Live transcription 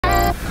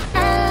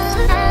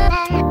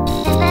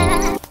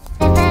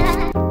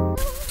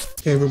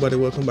Hey everybody,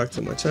 welcome back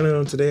to my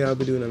channel. Today I'll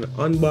be doing an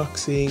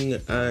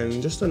unboxing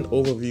and just an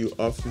overview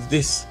of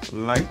this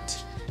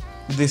light.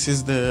 This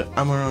is the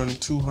Amaran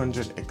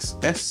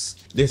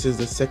 200XS. This is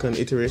the second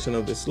iteration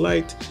of this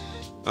light.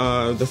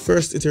 The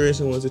first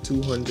iteration was the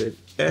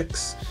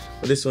 200X,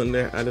 but this one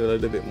there added a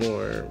little bit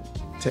more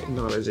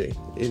technology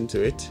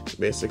into it,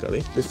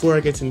 basically. Before I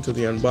get into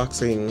the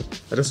unboxing,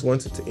 I just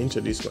wanted to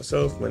introduce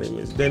myself. My name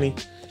is Denny,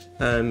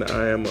 and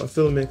I am a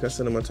filmmaker,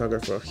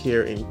 cinematographer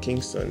here in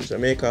Kingston,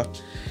 Jamaica.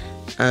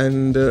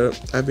 And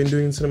I've been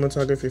doing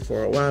cinematography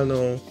for a while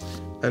now,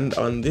 and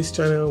on this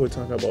channel we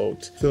talk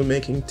about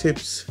filmmaking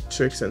tips,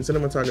 tricks, and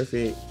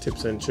cinematography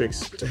tips and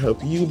tricks to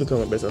help you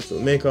become a better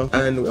filmmaker.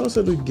 And we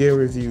also do gear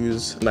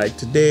reviews. Like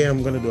today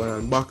I'm going to do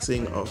an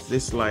unboxing of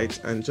this light,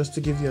 and just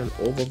to give you an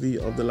overview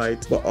of the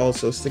light, but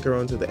also stick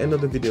around to the end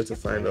of the video to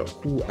find out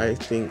who I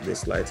think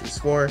this light is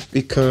for,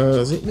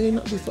 because it may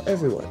not be for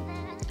everyone,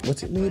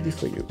 but it may be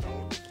for you.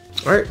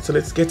 Alright, so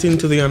let's get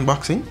into the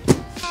unboxing.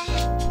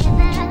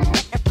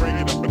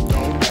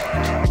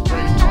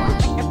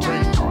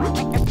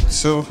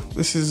 So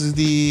this is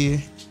the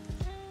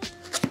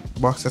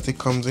box that it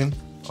comes in,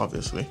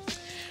 obviously.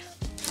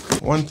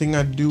 One thing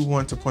I do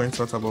want to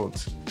point out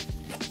about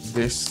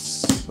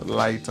this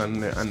light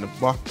and the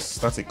box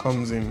that it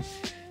comes in,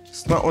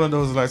 it's not one of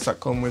those lights that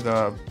come with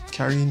a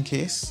carrying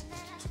case,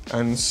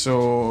 and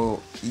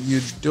so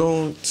you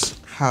don't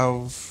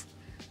have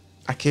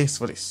a case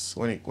for this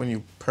when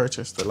you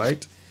purchase the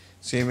light.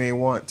 So you may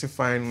want to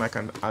find like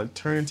an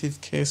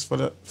alternative case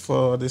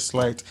for this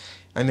light,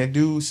 and they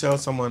do sell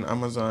some on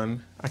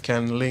Amazon. I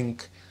can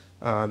link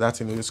that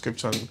in the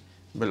description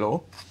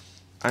below.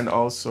 And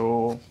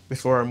also,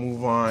 before I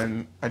move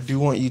on, I do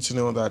want you to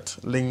know that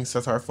links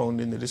that are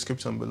found in the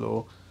description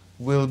below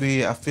will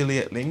be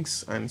affiliate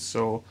links, and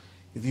so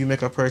if you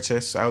make a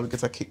purchase, I will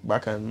get a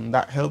kickback, and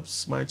that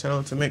helps my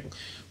channel to make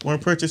more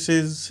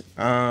purchases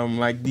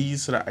like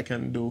these, so that I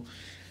can do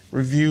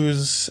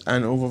reviews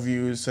and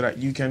overviews so that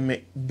you can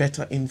make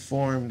better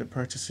informed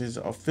purchases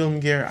of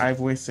film gear. I've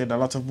wasted a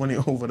lot of money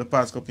over the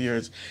past couple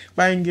years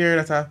buying gear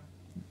that I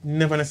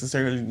never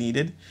necessarily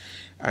needed,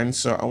 and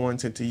so I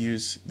wanted to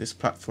use this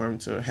platform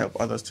to help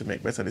others to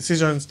make better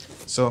decisions.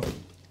 So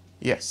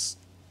yes,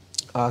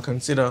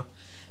 consider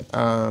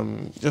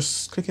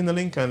just clicking the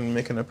link and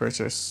making a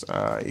purchase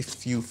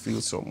if you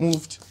feel so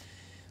moved.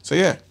 So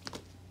yeah,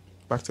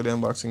 back to the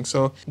unboxing.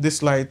 So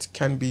this light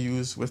can be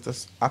used with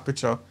this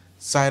Aputure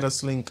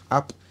Link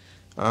app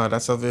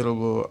that's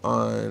available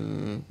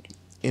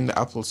in the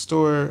Apple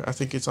Store. I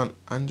think it's on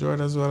Android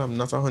as well. I'm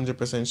not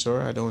 100%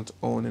 sure. I don't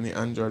own any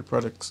Android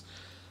products,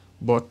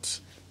 but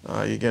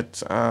you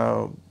get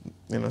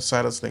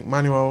Link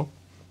manual,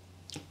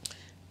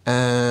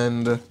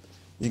 and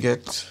you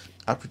get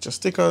Aputure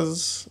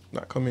stickers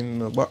that come in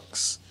the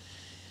box.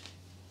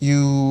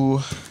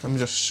 Let me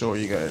just show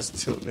you guys,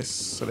 tilt this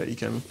so that you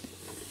can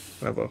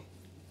have a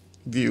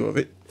view of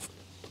it.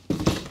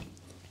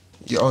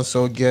 You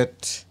also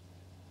get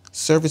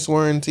service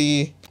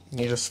warranty.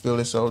 You just fill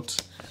this out,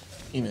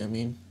 you know what I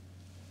mean?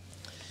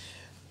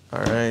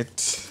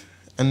 Alright,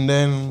 and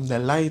then the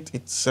light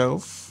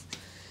itself,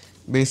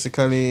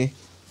 basically,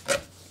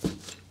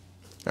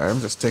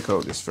 I'm just take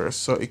out this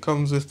first. So it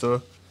comes with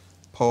the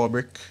power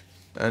brick,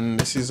 and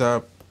this is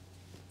a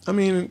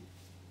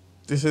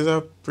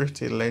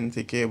pretty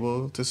lengthy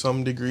cable to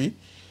some degree,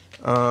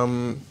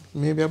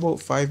 maybe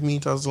about 5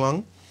 meters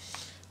long.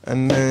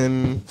 And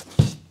then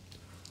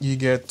you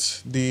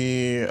get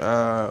the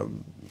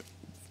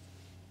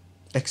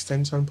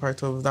extension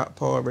part of that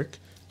power brick,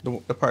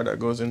 the part that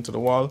goes into the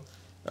wall.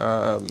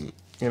 I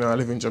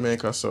live in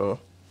Jamaica, so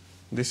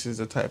this is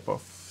the type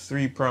of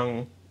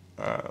 3-prong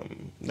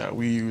that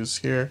we use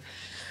here.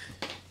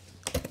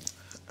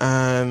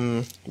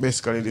 And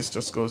basically this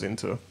just goes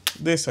into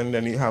this, and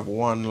then you have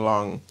one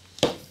long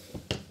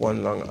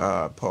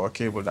power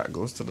cable that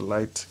goes to the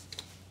light.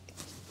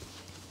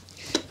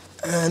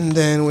 And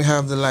then we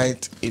have the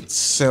light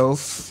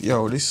itself.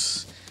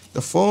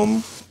 The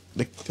foam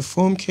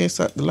case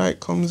that the light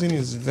comes in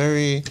is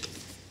very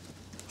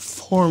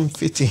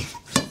form-fitting.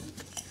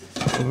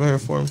 A very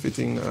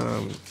form-fitting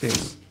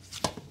case.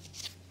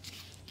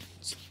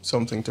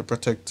 Something to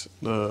protect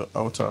the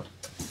outer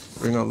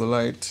ring of the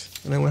light.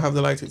 And then we have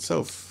the light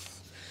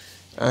itself.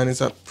 And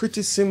it's a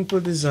pretty simple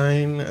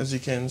design, as you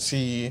can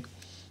see.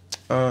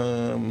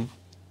 The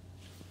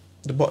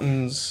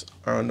buttons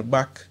are on the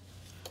back.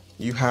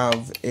 You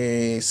have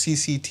a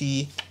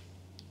CCT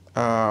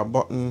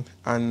button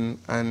and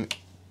an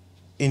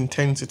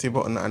intensity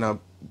button and a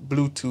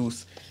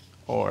Bluetooth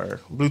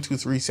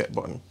reset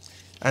button.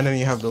 And then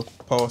you have the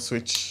power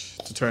switch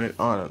to turn it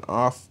on and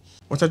off.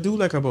 What I do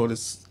like about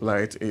this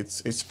light,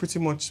 it's pretty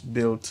much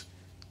built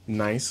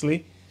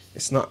nicely.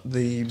 It's not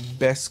the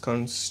best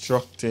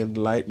constructed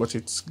light, but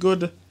it's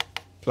good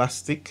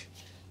plastic,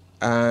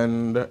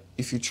 and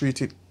if you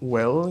treat it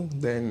well,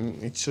 then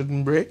it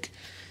shouldn't break.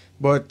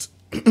 But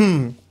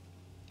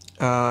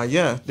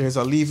yeah, there's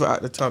a lever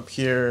at the top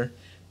here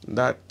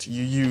that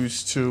you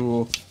use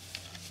to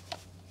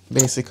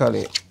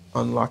basically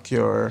unlock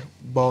your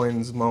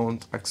Bowens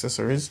mount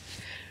accessories.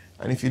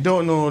 And if you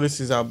don't know, this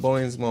is our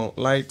Bowens mount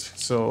light,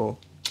 so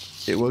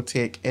it will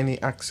take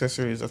any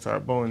accessories that are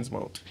Bowens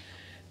mount.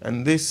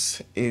 And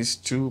this is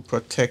to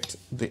protect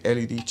the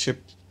LED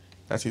chip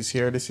that is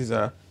here. This is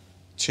a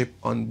chip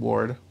on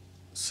board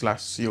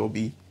slash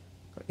COB,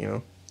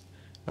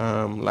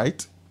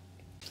 light.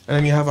 And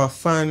then you have a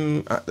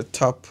fan at the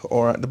top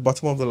or at the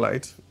bottom of the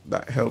light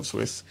that helps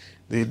with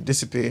the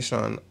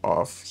dissipation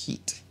of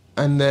heat.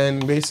 And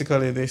then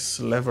basically this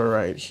lever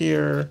right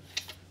here,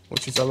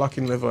 which is a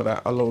locking lever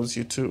that allows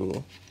you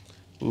to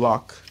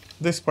lock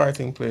this part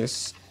in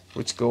place,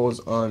 which goes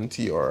on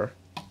to your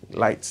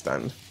light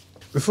stand.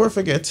 Before I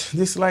forget,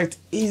 this light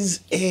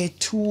is a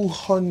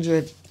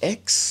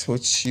 200X,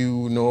 which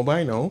you know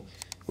by now,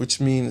 which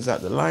means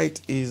that the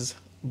light is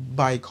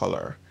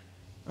bicolor.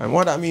 And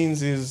what that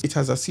means is it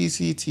has a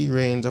CCT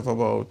range of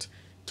about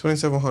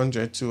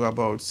 2700 to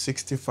about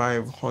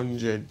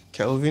 6500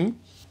 Kelvin.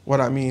 What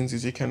that means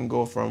is you can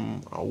go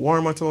from a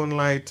warmer tone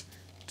light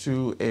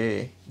to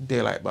a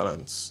daylight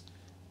balance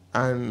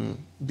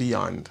and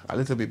beyond, a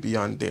little bit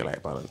beyond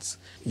daylight balance.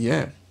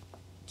 Yeah,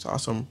 it's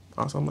awesome,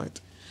 awesome light.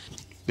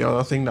 The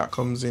other thing that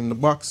comes in the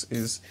box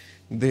is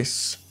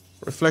this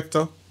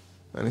reflector,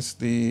 and it's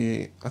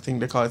I think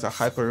they call it a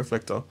hyper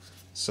reflector.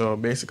 So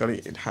basically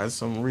it has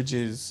some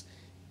ridges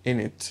in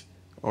it,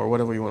 or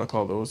whatever you want to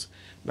call those,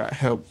 that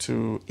help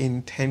to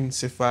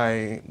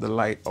intensify the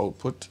light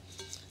output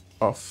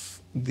of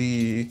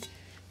the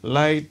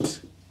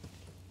light.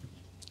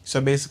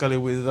 So basically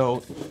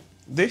without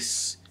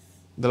this,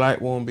 the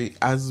light won't be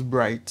as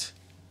bright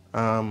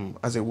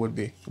as it would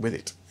be with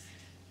it.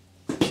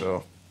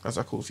 So that's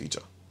a cool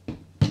feature.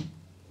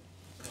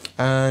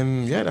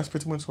 And yeah, that's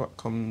pretty much what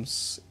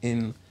comes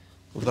in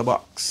the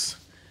box.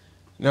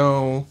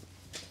 Now,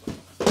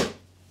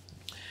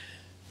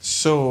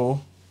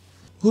 so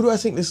who do I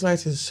think this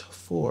light is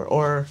for?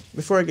 Or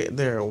before I get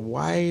there,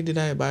 why did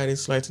I buy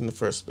this light in the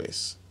first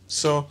place?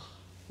 So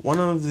one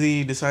of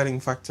the deciding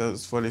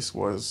factors for this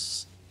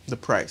was the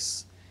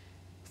price.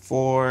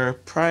 For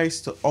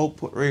price to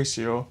output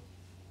ratio,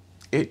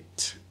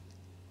 it's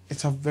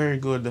a very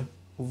good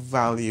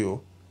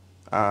value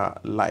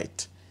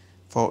light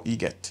for what you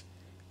get.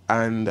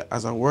 And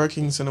as a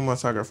working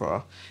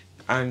cinematographer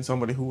and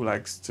somebody who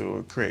likes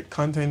to create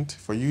content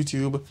for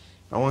YouTube,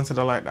 I wanted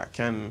a light that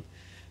can,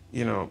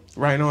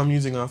 right now I'm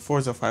using a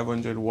Forza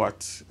 500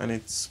 watt, and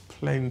it's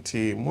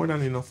plenty, more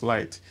than enough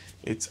light.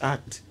 It's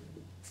at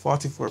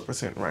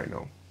 44% right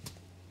now,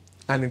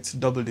 and it's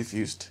double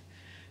diffused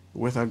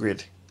with a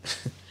grid.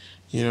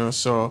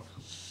 So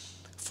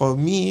for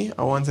me,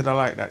 I wanted a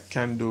light that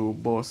can do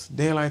both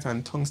daylight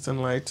and tungsten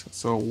light,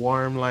 so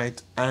warm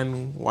light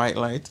and white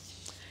light,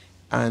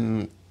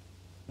 and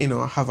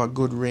have a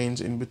good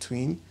range in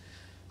between,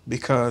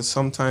 because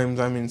sometimes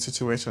I'm in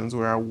situations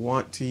where I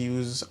want to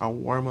use a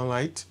warmer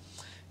light,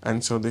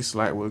 and so this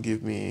light will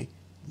give me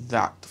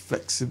that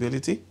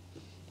flexibility,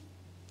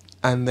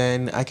 and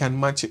then I can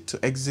match it to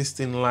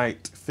existing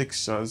light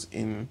fixtures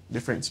in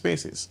different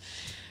spaces.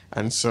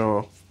 And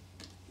so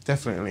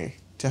definitely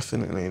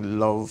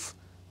love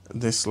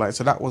this light.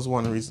 So that was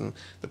one reason.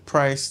 The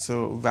price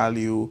to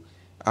value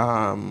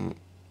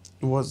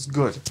was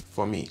good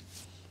for me.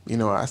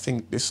 I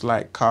think this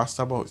light cost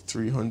about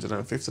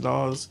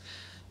 $350.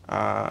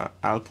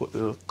 I'll put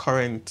the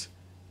current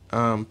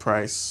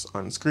price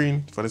on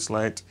screen for this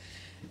light.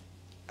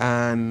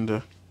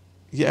 And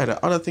yeah,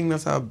 the other thing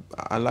that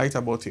I liked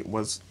about it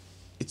was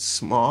it's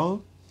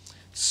small,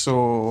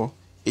 so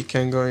it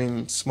can go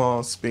in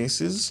small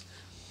spaces,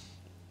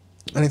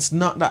 and it's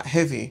not that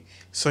heavy.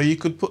 So you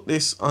could put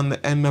this on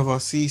the end of a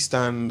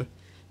C-stand,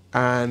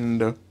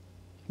 and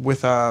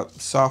with a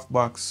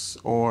softbox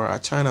or a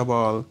china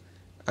ball,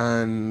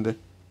 and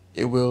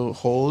it will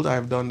hold.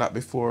 I've done that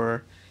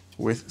before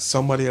with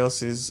somebody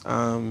else's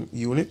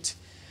unit,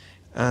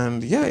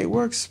 and yeah, it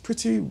works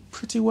pretty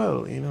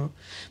well.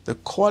 The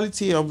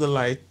quality of the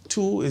light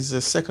too is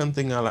the second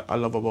thing I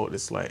love about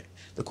this light.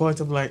 The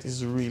quality of light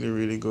is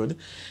really good.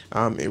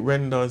 It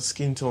renders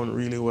skin tone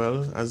really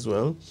well as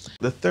well.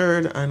 The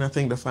third, and I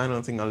think the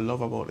final thing I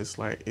love about this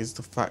light, is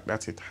the fact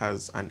that it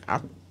has an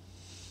app.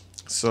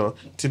 So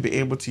to be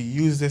able to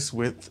use this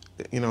with,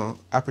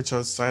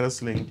 Aputure's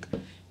Stylus Link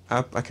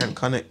app, I can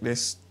connect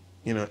this,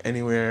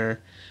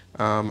 anywhere.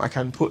 I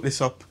can put this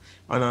up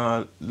on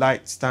a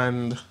light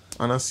stand,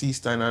 on a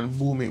C-stand, and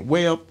boom it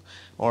way up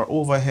or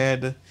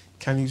overhead.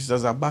 Can use it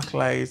as a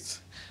backlight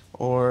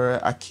or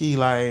a key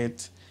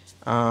light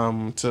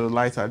to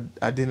light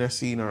a dinner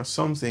scene or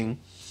something.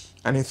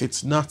 And if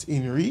it's not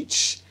in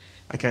reach,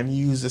 I can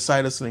use the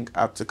Stylus Link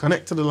app to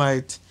connect to the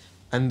light,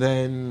 and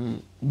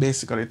then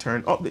basically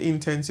turn up the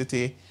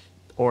intensity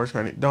or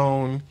turn it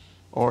down,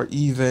 or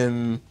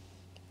even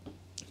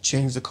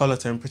change the color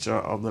temperature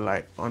of the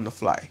light on the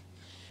fly.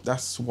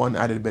 That's one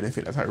added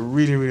benefit that I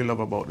really love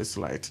about this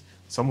light.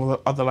 Some of the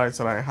other lights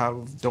that I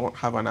have don't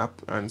have an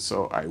app, and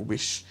so I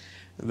wish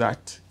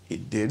that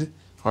it did.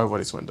 However,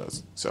 this one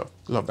does. So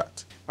love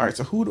that. All right,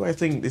 so who do I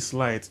think this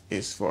light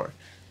is for?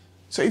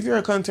 So if you're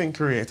a content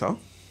creator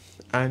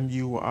and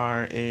you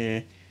are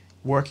a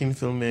working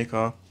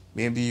filmmaker,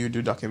 maybe you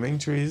do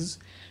documentaries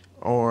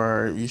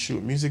or you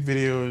shoot music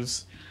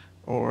videos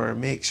or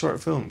make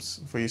short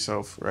films for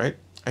yourself, right?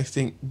 I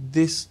think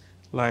this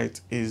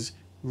light is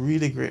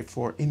really great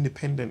for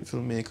independent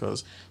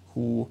filmmakers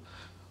who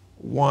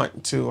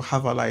want to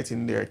have a light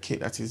in their kit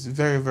that is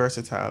very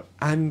versatile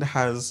and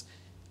has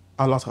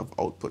a lot of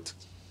output.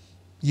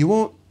 You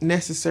won't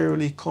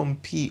necessarily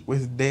compete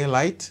with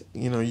daylight,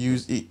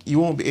 use it, you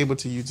won't be able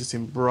to use this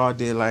in broad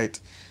daylight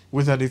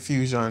with a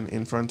diffusion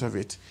in front of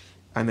it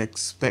and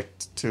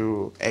expect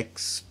to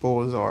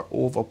expose or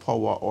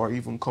overpower or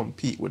even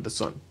compete with the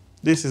sun.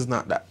 This is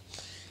not that.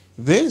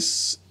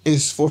 This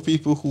is for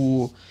people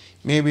who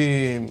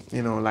maybe,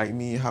 like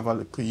me, have a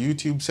little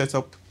YouTube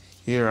setup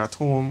here at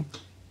home,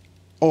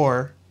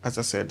 or, as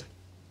I said,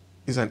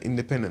 is an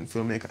independent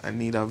filmmaker and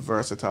need a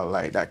versatile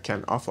light that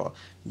can offer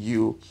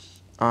you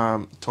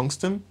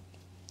tungsten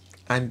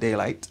and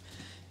daylight.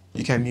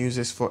 You can use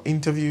this for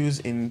interviews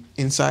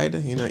inside,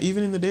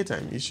 even in the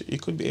daytime. You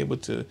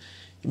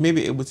may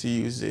be able to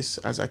use this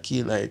as a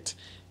key light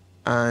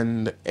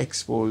and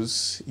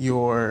expose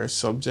your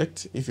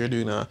subject if you're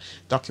doing a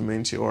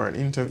documentary or an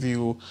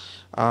interview.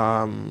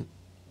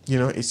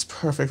 It's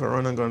perfect for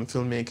run and gun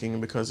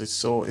filmmaking because it's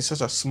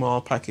such a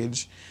small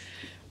package.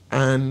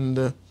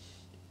 And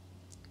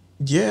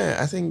yeah,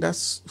 I think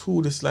that's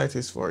who this light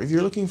is for. If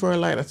you're looking for a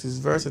light that is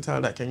versatile,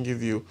 that can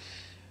give you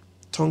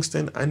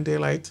tungsten and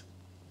daylight,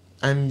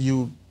 and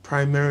you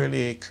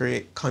primarily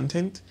create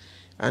content,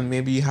 and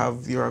maybe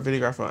you're a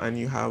videographer and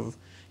you have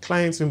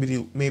clients,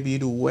 maybe you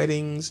do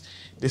weddings,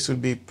 this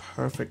would be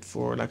perfect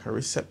for like a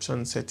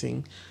reception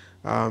setting.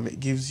 It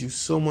gives you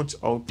so much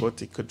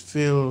output. It could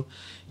fill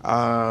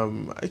a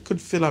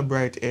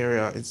bright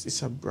area.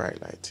 It's a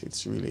bright light.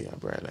 It's really a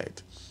bright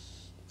light.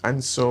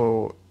 And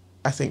so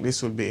I think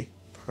this would be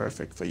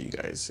perfect for you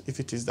guys if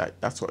it is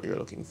that's what you're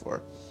looking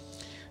for.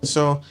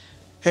 So,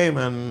 hey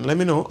man, let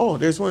me know. Oh,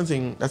 there's one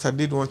thing that I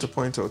did want to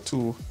point out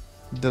too.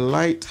 The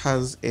light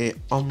has a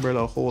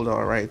umbrella holder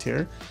right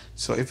here.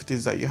 So if it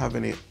is that you have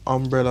any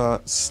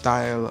umbrella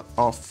style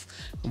of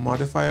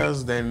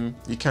modifiers, then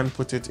you can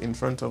put it in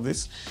front of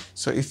this.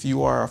 So if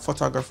you are a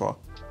photographer,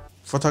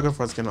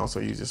 photographers can also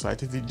use this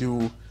light. If you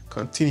do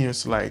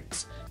continuous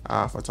light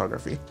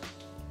photography,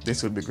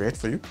 this would be great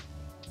for you.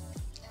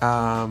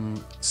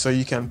 So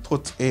you can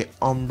put a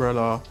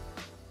umbrella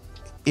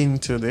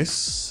into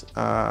this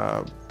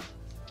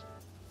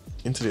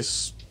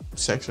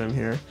section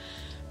here,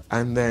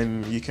 and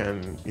then you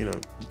can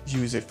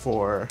use it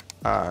for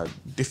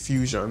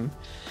diffusion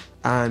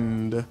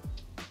and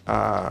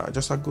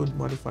just a good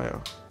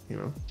modifier,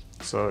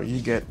 so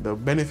you get the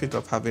benefit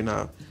of having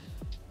a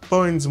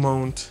points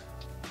mount,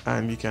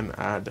 and you can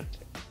add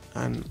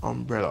an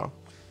umbrella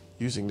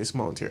using this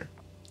mount here.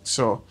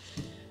 So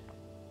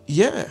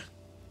yeah,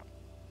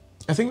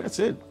 I think that's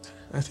it.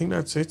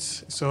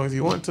 So if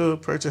you want to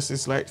purchase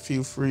this light,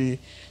 feel free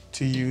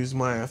to use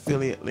my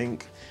affiliate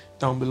link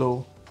down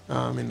below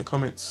in the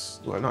comments.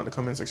 Well, not the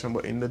comment section,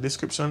 but in the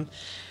description.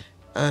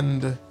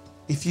 And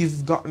if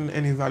you've gotten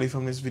any value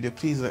from this video,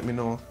 please let me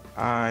know.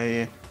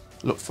 I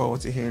look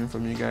forward to hearing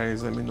from you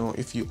guys. Let me know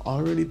if you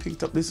already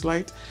picked up this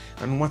light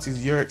and what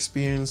is your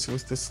experience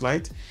with this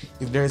light.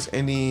 If there's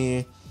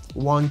any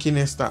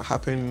wonkiness that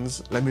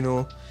happens, let me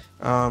know.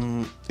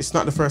 It's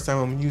not the first time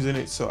I'm using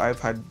it, so I've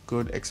had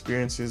good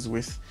experiences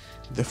with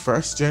the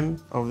first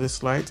gen of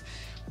this light,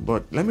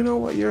 but let me know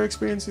what your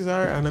experiences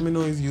are, and let me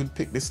know if you'd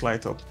pick this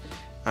light up,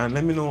 and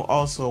let me know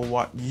also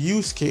what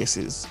use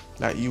cases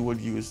that you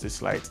would use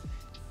this light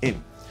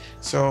in.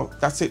 So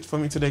that's it for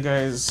me today,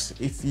 guys.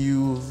 If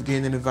you've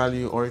gained any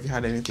value or if you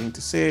had anything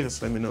to say,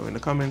 just let me know in the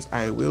comments.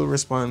 I will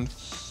respond,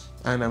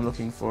 and I'm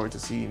looking forward to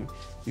seeing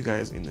you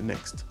guys in the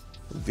next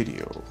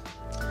video.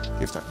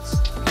 Give thanks.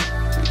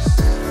 Peace.